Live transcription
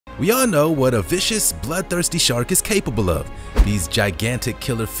We all know what a vicious, bloodthirsty shark is capable of. These gigantic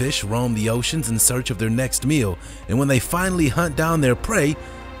killer fish roam the oceans in search of their next meal, and when they finally hunt down their prey,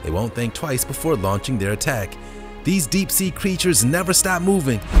 they won't think twice before launching their attack. These deep-sea creatures never stop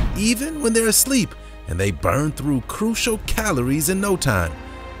moving, even when they're asleep, and they burn through crucial calories in no time.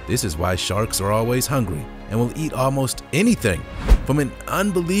 This is why sharks are always hungry and will eat almost anything, from an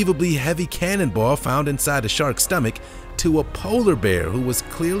unbelievably heavy cannonball found inside a shark's stomach to a polar bear who was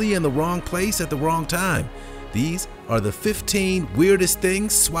clearly in the wrong place at the wrong time. These are the 15 weirdest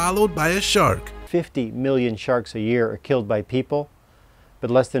things swallowed by a shark. 50 million sharks a year are killed by people,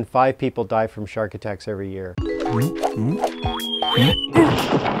 but less than 5 people die from shark attacks every year.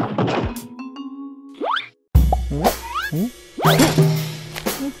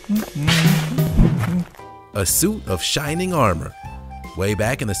 A suit of shining armor. Way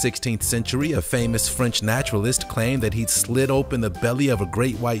back in the 16th century, a famous French naturalist claimed that he'd slid open the belly of a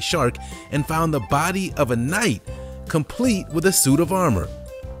great white shark and found the body of a knight, complete with a suit of armor.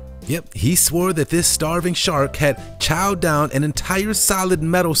 Yep, he swore that this starving shark had chowed down an entire solid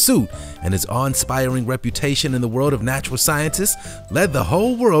metal suit, and his awe-inspiring reputation in the world of natural sciences led the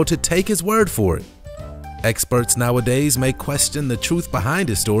whole world to take his word for it. Experts nowadays may question the truth behind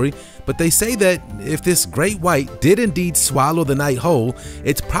his story, but they say that if this great white did indeed swallow the knight whole,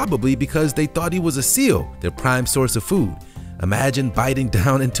 it's probably because they thought he was a seal, their prime source of food. Imagine biting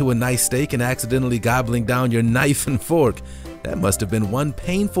down into a nice steak and accidentally gobbling down your knife and fork. That must have been one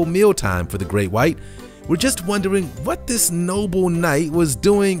painful mealtime for the great white. We're just wondering what this noble knight was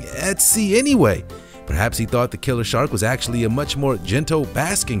doing at sea anyway. Perhaps he thought the killer shark was actually a much more gentle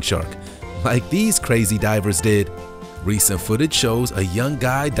basking shark, like these crazy divers did. Recent footage shows a young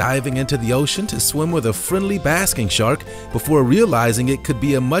guy diving into the ocean to swim with a friendly basking shark before realizing it could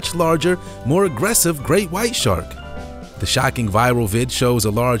be a much larger, more aggressive great white shark. The shocking viral vid shows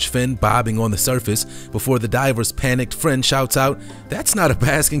a large fin bobbing on the surface before the diver's panicked friend shouts out, "That's not a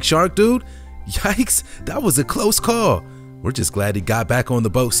basking shark, dude." Yikes, that was a close call. We're just glad he got back on the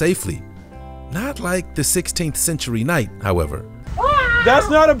boat safely. Not like the 16th century knight, however.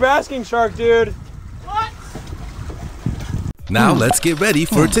 That's not a basking shark, dude. What? Now let's get ready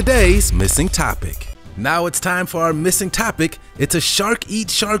for today's missing topic. Now it's time for our missing topic. It's a shark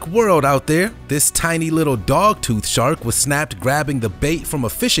eat shark world out there. This tiny little dog-tooth shark was snapped grabbing the bait from a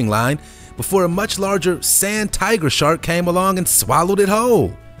fishing line before a much larger sand tiger shark came along and swallowed it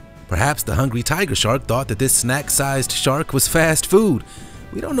whole. Perhaps the hungry tiger shark thought that this snack-sized shark was fast food.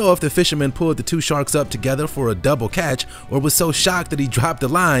 We don't know if the fisherman pulled the two sharks up together for a double catch or was so shocked that he dropped the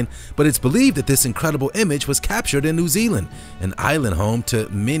line, but it's believed that this incredible image was captured in New Zealand, an island home to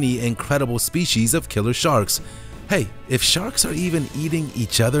many incredible species of killer sharks. Hey, if sharks are even eating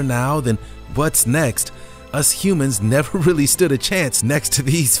each other now, then what's next? Us humans never really stood a chance next to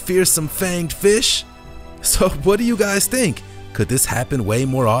these fearsome fanged fish. So what do you guys think? Could this happen way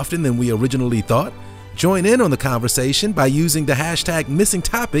more often than we originally thought? Join in on the conversation by using the hashtag missing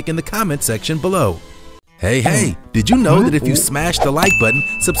topic in the comment section below. Hey, did you know that if you smash the like button,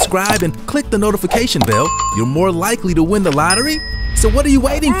 subscribe, and click the notification bell, you're more likely to win the lottery? So what are you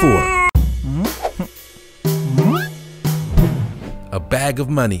waiting for? A bag of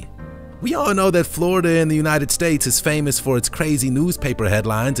money. We all know that Florida in the United States is famous for its crazy newspaper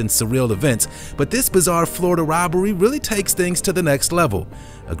headlines and surreal events, but this bizarre Florida robbery really takes things to the next level.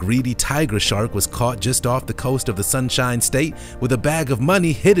 A greedy tiger shark was caught just off the coast of the Sunshine State with a bag of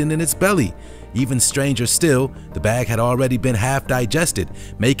money hidden in its belly. Even stranger still, the bag had already been half digested,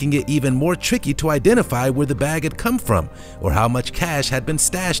 making it even more tricky to identify where the bag had come from or how much cash had been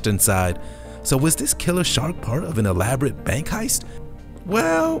stashed inside. So was this killer shark part of an elaborate bank heist?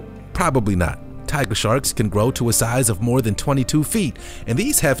 Well, probably not. Tiger sharks can grow to a size of more than 22 feet, and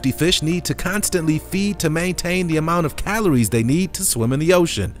these hefty fish need to constantly feed to maintain the amount of calories they need to swim in the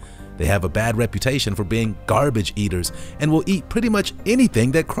ocean. They have a bad reputation for being garbage eaters and will eat pretty much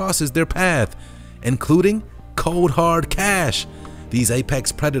anything that crosses their path, including cold hard cash. These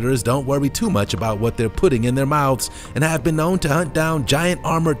apex predators don't worry too much about what they're putting in their mouths and have been known to hunt down giant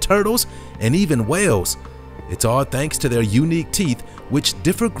armored turtles and even whales. It's all thanks to their unique teeth, which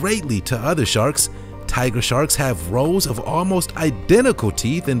differ greatly to other sharks. Tiger sharks have rows of almost identical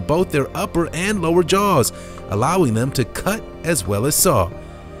teeth in both their upper and lower jaws, allowing them to cut as well as saw.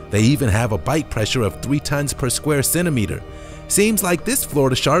 They even have a bite pressure of 3 tons per square centimeter. Seems like this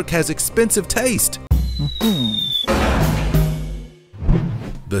Florida shark has expensive taste.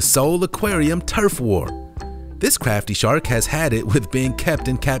 The Seoul Aquarium Turf War. This crafty shark has had it with being kept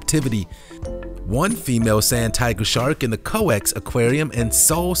in captivity. One female sand tiger shark in the Coex Aquarium in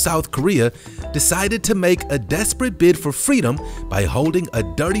Seoul, South Korea, decided to make a desperate bid for freedom by holding a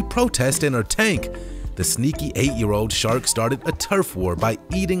dirty protest in her tank. The sneaky 8-year-old shark started a turf war by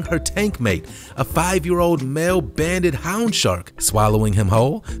eating her tank mate, a 5-year-old male banded hound shark. Swallowing him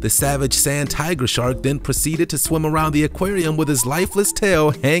whole, the savage sand tiger shark then proceeded to swim around the aquarium with his lifeless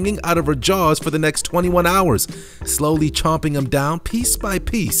tail hanging out of her jaws for the next 21 hours, slowly chomping him down piece by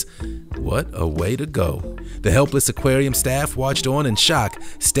piece. What a way to go. The helpless aquarium staff watched on in shock,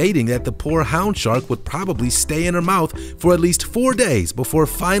 stating that the poor hound shark would probably stay in her mouth for at least 4 days before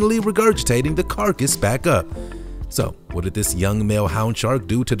finally regurgitating the carcass back up. So, what did this young male hound shark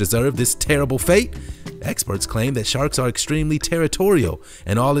do to deserve this terrible fate? Experts claim that sharks are extremely territorial,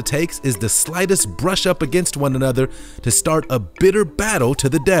 and all it takes is the slightest brush up against one another to start a bitter battle to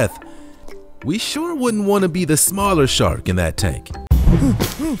the death. We sure wouldn't want to be the smaller shark in that tank.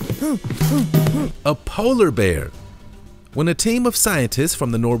 A polar bear. When a team of scientists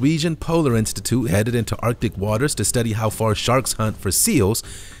from the Norwegian Polar Institute headed into Arctic waters to study how far sharks hunt for seals,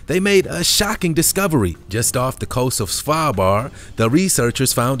 they made a shocking discovery. Just off the coast of Svalbard, the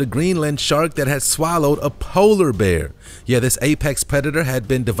researchers found a Greenland shark that had swallowed a polar bear. Yeah, this apex predator had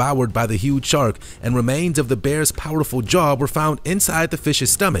been devoured by the huge shark, and remains of the bear's powerful jaw were found inside the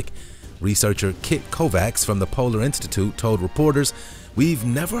fish's stomach. Researcher Kit Kovacs from the Polar Institute told reporters, "We've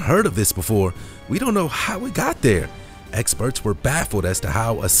never heard of this before. We don't know how it got there." Experts were baffled as to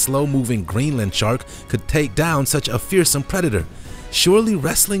how a slow-moving Greenland shark could take down such a fearsome predator. Surely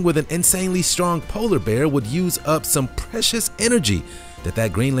wrestling with an insanely strong polar bear would use up some precious energy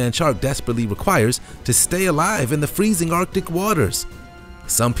that Greenland shark desperately requires to stay alive in the freezing Arctic waters.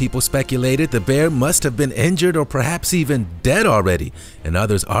 Some people speculated the bear must have been injured or perhaps even dead already, and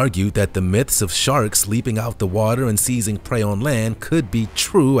others argued that the myths of sharks leaping out the water and seizing prey on land could be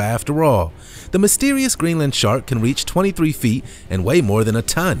true after all. The mysterious Greenland shark can reach 23 feet and weigh more than a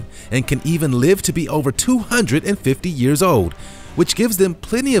ton, and can even live to be over 250 years old, which gives them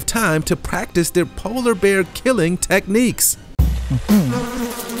plenty of time to practice their polar bear killing techniques.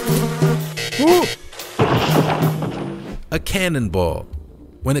 A cannonball.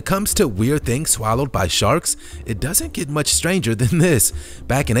 When it comes to weird things swallowed by sharks, it doesn't get much stranger than this.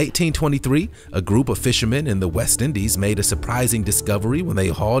 Back in 1823, a group of fishermen in the West Indies made a surprising discovery when they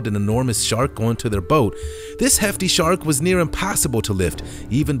hauled an enormous shark onto their boat. This hefty shark was near impossible to lift,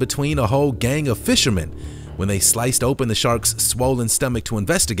 even between a whole gang of fishermen. When they sliced open the shark's swollen stomach to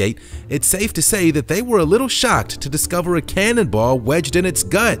investigate, it's safe to say that they were a little shocked to discover a cannonball wedged in its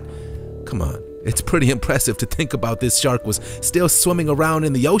gut. Come on. It's pretty impressive to think about this shark was still swimming around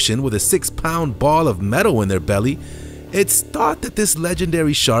in the ocean with a 6-pound ball of metal in their belly. It's thought that this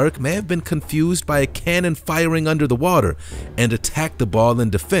legendary shark may have been confused by a cannon firing under the water and attacked the ball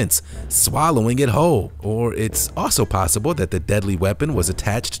in defense, swallowing it whole. Or it's also possible that the deadly weapon was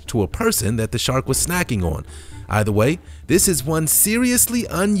attached to a person that the shark was snacking on. Either way, this is one seriously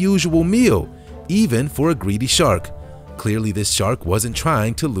unusual meal, even for a greedy shark. Clearly, this shark wasn't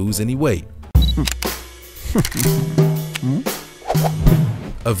trying to lose any weight.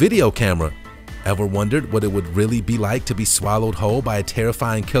 A video camera. Ever wondered what it would really be like to be swallowed whole by a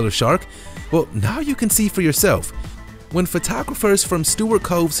terrifying killer shark? Well, now you can see for yourself. When photographers from Stewart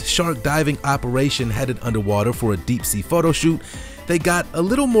Cove's shark diving operation headed underwater for a deep-sea photo shoot, they got a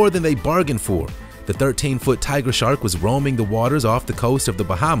little more than they bargained for. The 13-foot tiger shark was roaming the waters off the coast of the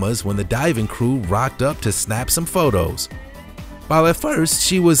Bahamas when the diving crew rocked up to snap some photos. While at first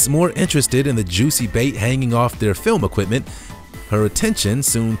she was more interested in the juicy bait hanging off their film equipment, her attention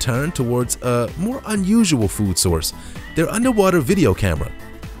soon turned towards a more unusual food source, their underwater video camera.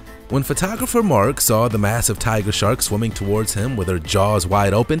 When photographer Mark saw the massive tiger shark swimming towards him with her jaws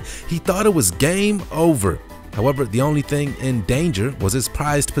wide open, he thought it was game over. However, the only thing in danger was his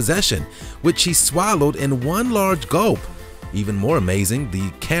prized possession, which he swallowed in one large gulp. Even more amazing,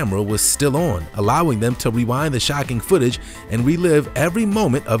 the camera was still on, allowing them to rewind the shocking footage and relive every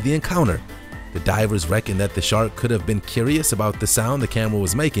moment of the encounter. The divers reckon that the shark could have been curious about the sound the camera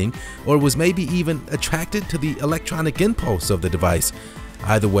was making, or was maybe even attracted to the electronic impulse of the device.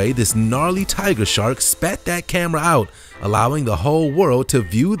 Either way, this gnarly tiger shark spat that camera out, allowing the whole world to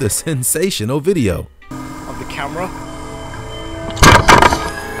view the sensational video. Of the camera,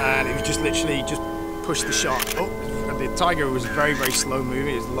 and it was just literally just pushed the shark up. And the tiger was very, very slow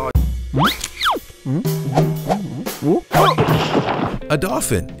moving. It was large. A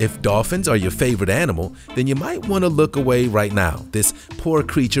dolphin. If dolphins are your favorite animal, then you might want to look away right now. This poor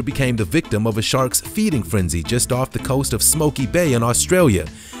creature became the victim of a shark's feeding frenzy just off the coast of Smoky Bay in Australia.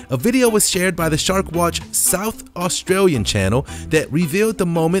 a video was shared by the Shark Watch South Australian channel that revealed the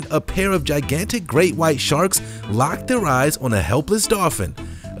moment a pair of gigantic great white sharks locked their eyes on a helpless dolphin.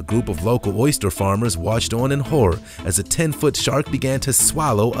 A group of local oyster farmers watched on in horror as a 10-foot shark began to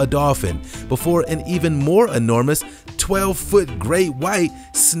swallow a dolphin before an even more enormous 12-foot great white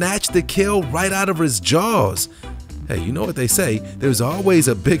snatched the kill right out of his jaws. Hey, you know what they say, there's always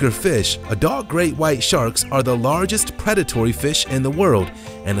a bigger fish. Adult great white sharks are the largest predatory fish in the world,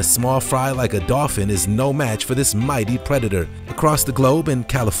 and a small fry like a dolphin is no match for this mighty predator. Across the globe in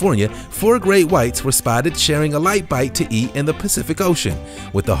California, 4 great whites were spotted sharing a light bite to eat in the Pacific Ocean,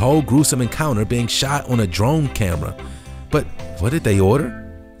 with the whole gruesome encounter being shot on a drone camera. But what did they order?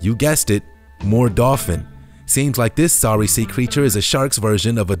 You guessed it, more dolphin. Seems like this sorry sea creature is a shark's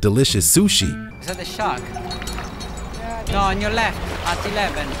version of a delicious sushi. Is that the shark? No, on your left, at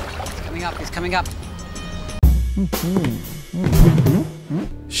 11. It's coming up, it's coming up.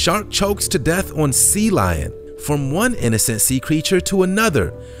 Shark chokes to death on sea lion. From one innocent sea creature to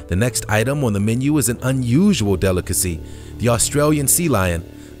another. The next item on the menu is an unusual delicacy, the Australian sea lion.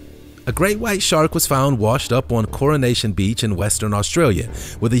 A great white shark was found washed up on Coronation Beach in Western Australia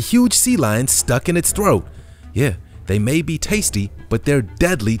with a huge sea lion stuck in its throat. Yeah, they may be tasty, but they're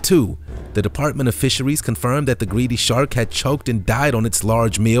deadly too. The Department of Fisheries confirmed that the greedy shark had choked and died on its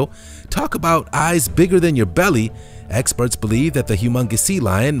large meal. Talk about eyes bigger than your belly. Experts believe that the humongous sea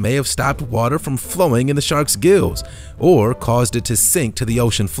lion may have stopped water from flowing in the shark's gills, or caused it to sink to the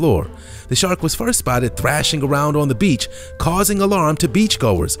ocean floor. The shark was first spotted thrashing around on the beach, causing alarm to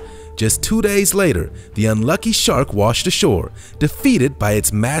beachgoers. Just 2 days later, the unlucky shark washed ashore, defeated by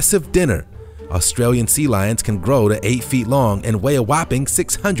its massive dinner. Australian sea lions can grow to 8 feet long and weigh a whopping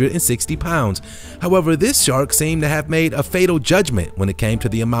 660 pounds. However, this shark seemed to have made a fatal judgment when it came to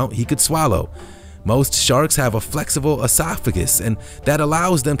the amount he could swallow. Most sharks have a flexible esophagus, and that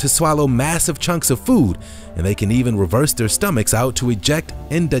allows them to swallow massive chunks of food, and they can even reverse their stomachs out to eject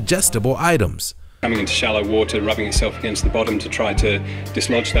indigestible items. Coming into shallow water, rubbing itself against the bottom to try to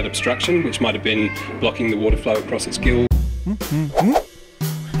dislodge that obstruction, which might have been blocking the water flow across its gill.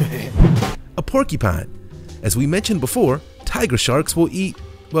 A porcupine. As we mentioned before, tiger sharks will eat,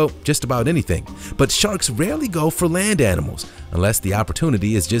 well, just about anything, but sharks rarely go for land animals unless the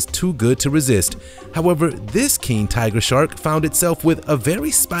opportunity is just too good to resist. However, this keen tiger shark found itself with a very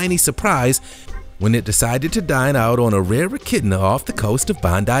spiny surprise when it decided to dine out on a rare echidna off the coast of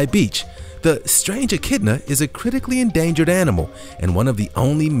Bondi Beach. The strange echidna is a critically endangered animal and one of the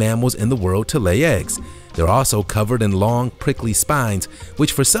only mammals in the world to lay eggs. They're also covered in long, prickly spines,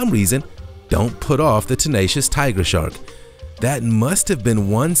 which for some reason don't put off the tenacious tiger shark. That must have been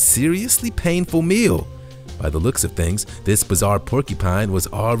one seriously painful meal. By the looks of things, this bizarre porcupine was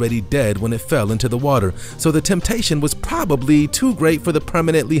already dead when it fell into the water, so the temptation was probably too great for the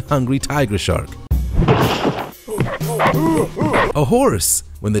permanently hungry tiger shark. A horse.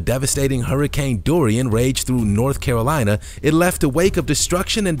 When the devastating Hurricane Dorian raged through North Carolina, it left a wake of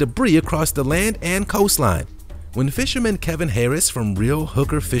destruction and debris across the land and coastline. When fisherman Kevin Harris from Real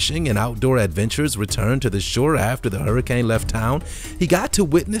Hooker Fishing and Outdoor Adventures returned to the shore after the hurricane left town, he got to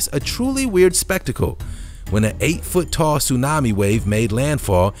witness a truly weird spectacle. When an 8-foot-tall tsunami wave made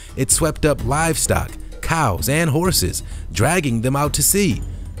landfall, it swept up livestock, cows, and horses, dragging them out to sea.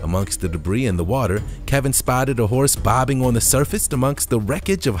 Amongst the debris in the water, Kevin spotted a horse bobbing on the surface amongst the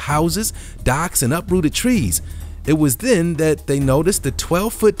wreckage of houses, docks, and uprooted trees. It was then that they noticed the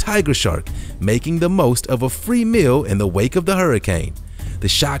 12-foot tiger shark making the most of a free meal in the wake of the hurricane. The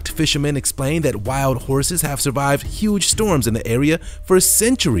shocked fishermen explained that wild horses have survived huge storms in the area for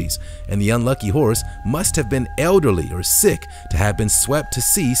centuries, and the unlucky horse must have been elderly or sick to have been swept to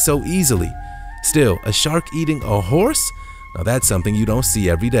sea so easily. Still, a shark eating a horse? Now that's something you don't see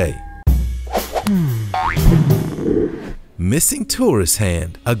every day. Missing tourist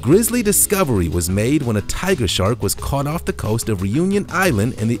hand. A grisly discovery was made when a tiger shark was caught off the coast of Reunion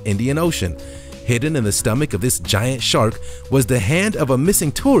Island in the Indian Ocean. Hidden in the stomach of this giant shark was the hand of a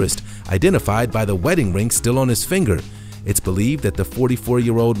missing tourist, identified by the wedding ring still on his finger. It's believed that the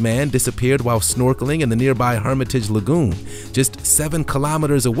 44-year-old man disappeared while snorkeling in the nearby Hermitage Lagoon, just 7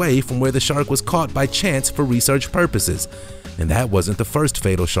 kilometers away from where the shark was caught by chance for research purposes. And that wasn't the first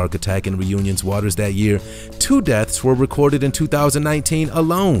fatal shark attack in Reunion's waters that year. 2 deaths were recorded in 2019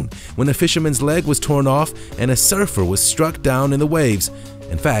 alone, when a fisherman's leg was torn off and a surfer was struck down in the waves.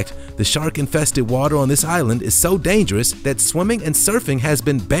 In fact, the shark-infested water on this island is so dangerous that swimming and surfing has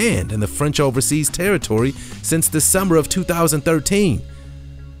been banned in the French overseas territory since the summer of 2013.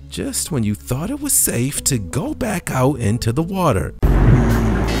 Just when you thought it was safe to go back out into the water.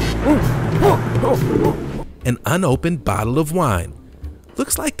 An unopened bottle of wine.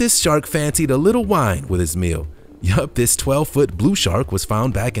 Looks like this shark fancied a little wine with his meal. Yup, this 12-foot blue shark was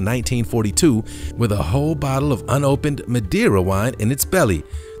found back in 1942 with a whole bottle of unopened Madeira wine in its belly.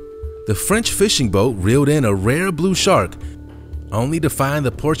 The French fishing boat reeled in a rare blue shark, only to find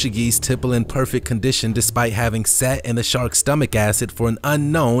the Portuguese tipple in perfect condition despite having sat in the shark's stomach acid for an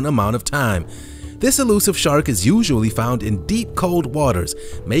unknown amount of time. This elusive shark is usually found in deep cold waters,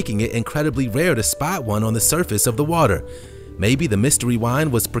 making it incredibly rare to spot one on the surface of the water. Maybe the mystery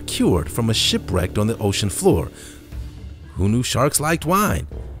wine was procured from a shipwreck on the ocean floor. Who knew sharks liked wine?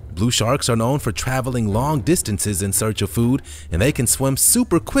 Blue sharks are known for traveling long distances in search of food, and they can swim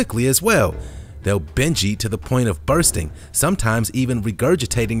super quickly as well. They'll binge eat to the point of bursting, sometimes even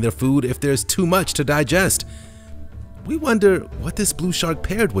regurgitating their food if there's too much to digest. We wonder what this blue shark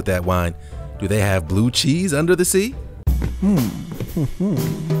paired with that wine. Do they have blue cheese under the sea?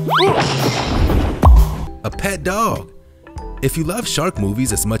 A pet dog. If you love shark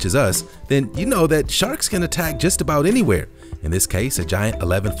movies as much as us, then you know that sharks can attack just about anywhere. In this case, a giant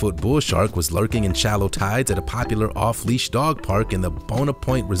 11-foot bull shark was lurking in shallow tides at a popular off-leash dog park in the Bona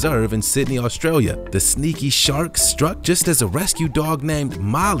Point Reserve in Sydney, Australia. The sneaky shark struck just as a rescue dog named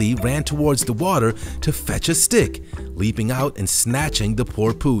Molly ran towards the water to fetch a stick, leaping out and snatching the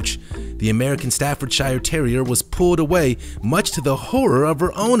poor pooch. The American Staffordshire Terrier was pulled away, much to the horror of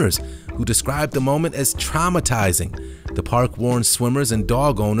her owners, who described the moment as traumatizing. The park warned swimmers and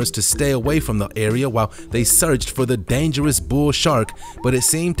dog owners to stay away from the area while they searched for the dangerous bull shark, but it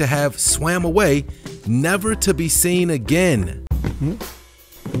seemed to have swam away, never to be seen again.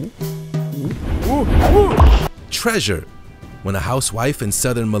 Treasure. When a housewife in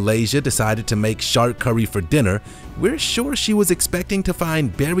southern Malaysia decided to make shark curry for dinner, we're sure she was expecting to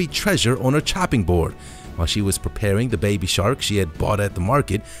find buried treasure on her chopping board. While she was preparing the baby shark she had bought at the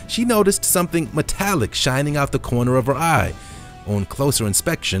market, she noticed something metallic shining out the corner of her eye. On closer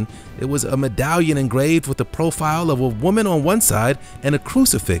inspection, it was a medallion engraved with the profile of a woman on one side and a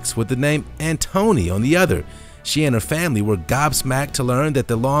crucifix with the name Antoni on the other. She and her family were gobsmacked to learn that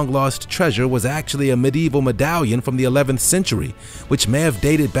the long-lost treasure was actually a medieval medallion from the 11th century, which may have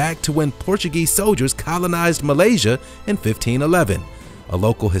dated back to when Portuguese soldiers colonized Malaysia in 1511. A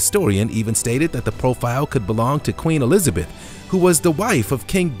local historian even stated that the profile could belong to Queen Elizabeth, who was the wife of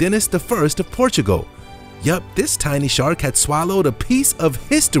King Denis I of Portugal. Yup, this tiny shark had swallowed a piece of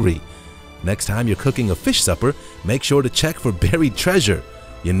history. Next time you're cooking a fish supper, make sure to check for buried treasure.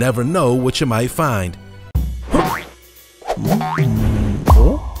 You never know what you might find.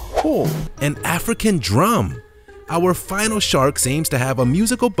 An African drum. Our final shark seems to have a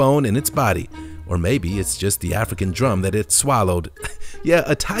musical bone in its body. Or maybe it's just the African drum that it swallowed. Yeah,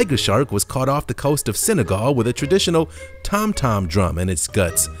 a tiger shark was caught off the coast of Senegal with a traditional tom-tom drum in its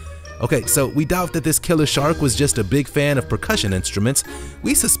guts. Okay, so we doubt that this killer shark was just a big fan of percussion instruments.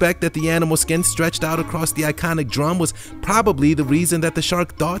 We suspect that the animal skin stretched out across the iconic drum was probably the reason that the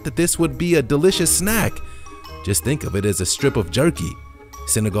shark thought that this would be a delicious snack. Just think of it as a strip of jerky.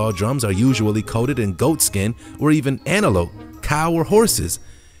 Senegal drums are usually coated in goat skin or even antelope, cow or horses.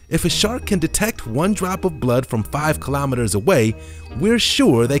 If a shark can detect one drop of blood from 5 kilometers away, we're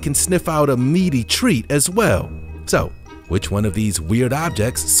sure they can sniff out a meaty treat as well. So, which one of these weird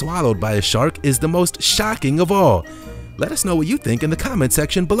objects swallowed by a shark is the most shocking of all? Let us know what you think in the comment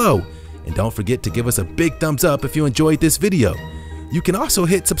section below. And don't forget to give us a big thumbs up if you enjoyed this video. You can also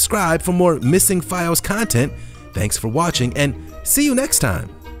hit subscribe for more Missing Files content. Thanks for watching and see you next time.